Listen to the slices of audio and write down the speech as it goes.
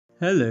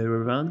Hello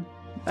everyone,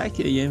 back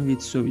again with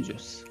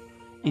sobijose.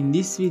 In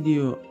this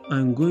video,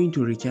 I'm going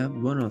to recap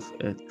one of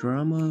a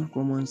drama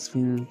romance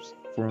films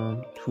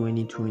from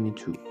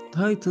 2022,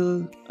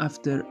 titled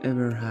After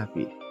Ever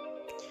Happy.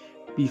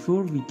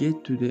 Before we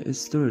get to the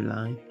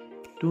storyline,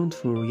 don't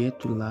forget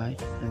to like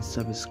and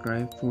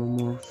subscribe for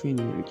more film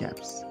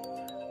recaps,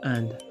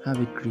 and have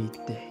a great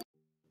day.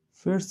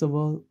 First of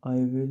all, I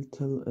will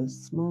tell a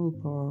small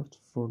part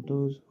for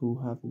those who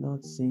have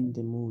not seen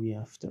the movie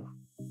After.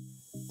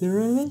 The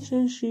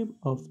relationship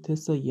of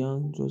Tessa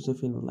Young,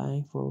 Josephine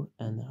Langford,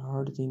 and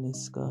Hardin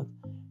Scott,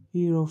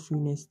 hero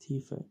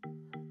fiennes-tiffin,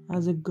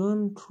 has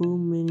gone through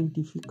many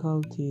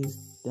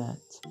difficulties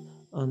that,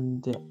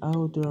 on the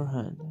other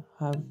hand,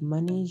 have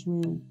managed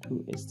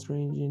to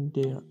strengthen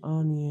their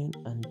union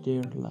and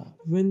their love.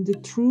 When the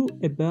truth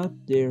about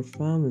their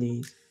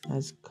families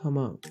has come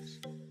out,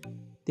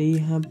 they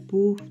have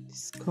both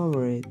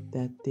discovered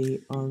that they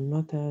are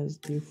not as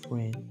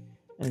different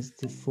as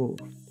they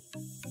thought.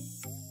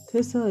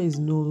 Tessa is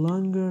no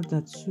longer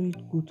that sweet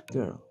good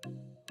girl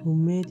who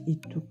made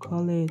it to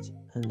college,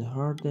 and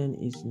Hardin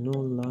is no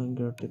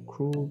longer the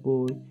cruel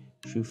boy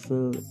she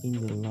fell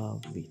in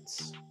love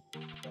with.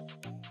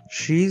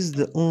 She is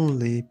the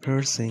only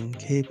person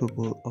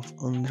capable of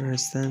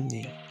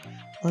understanding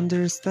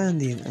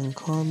and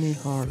calming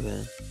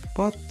Hardin,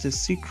 but the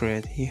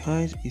secret he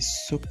hides is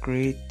so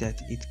great that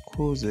it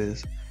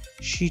causes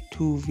she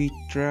to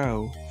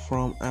withdraw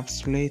from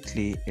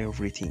absolutely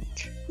everything,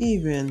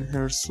 even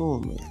her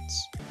soulmates.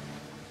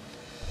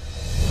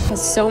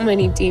 Has so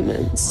many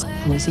demons.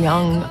 I was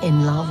young,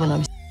 in love when I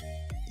was...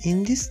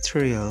 In this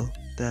trail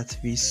that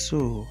we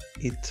saw,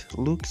 it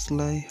looks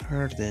like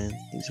Hardin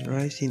is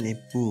writing a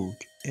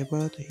book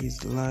about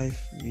his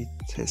life with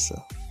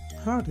Tessa.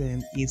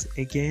 Hardin is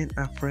again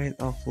afraid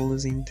of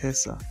losing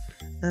Tessa,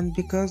 and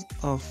because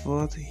of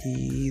what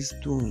he is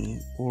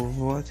doing or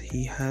what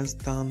he has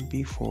done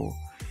before,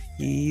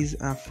 he is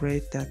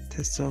afraid that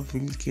Tessa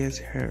will get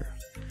her.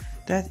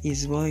 That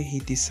is why he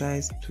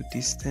decides to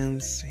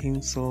distance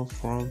himself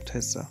from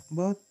Tessa.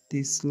 But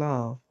this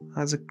love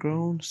has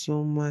grown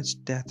so much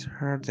that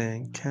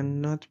Hardin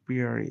cannot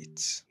bear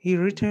it. He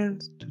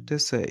returns to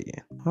Tessa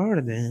again.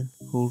 Hardin,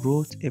 who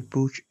wrote a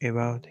book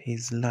about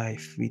his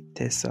life with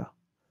Tessa,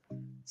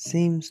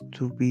 seems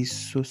to be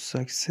so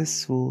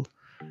successful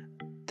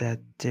that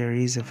there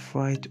is a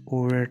fight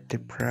over the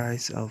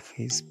price of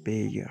his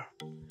beggar.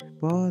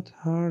 But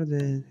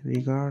Hardin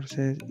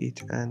regarded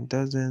it and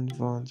doesn't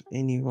want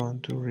anyone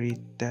to read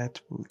that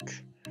book.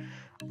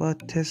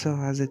 But Tessa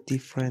has a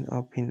different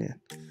opinion.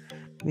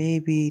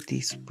 Maybe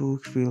this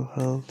book will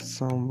help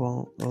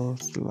someone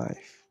else's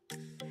life.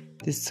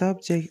 The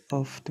subject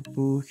of the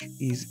book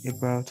is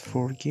about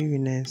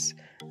forgiveness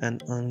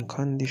and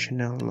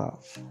unconditional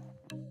love.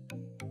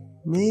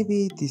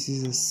 Maybe this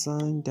is a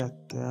sign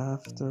that the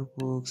after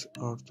books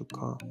are to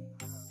come.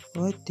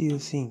 What do you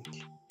think?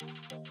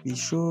 Be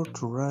sure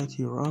to write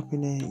your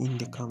opinion in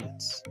the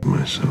comments.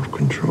 My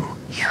self-control.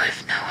 You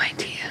have no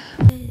idea.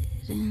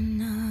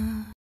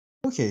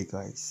 Okay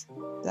guys,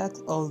 that's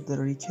all the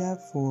recap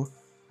for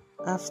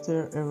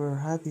After Ever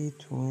Happy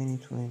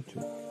 2022.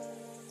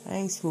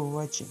 Thanks for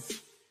watching.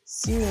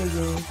 See you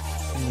again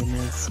in the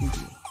next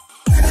video.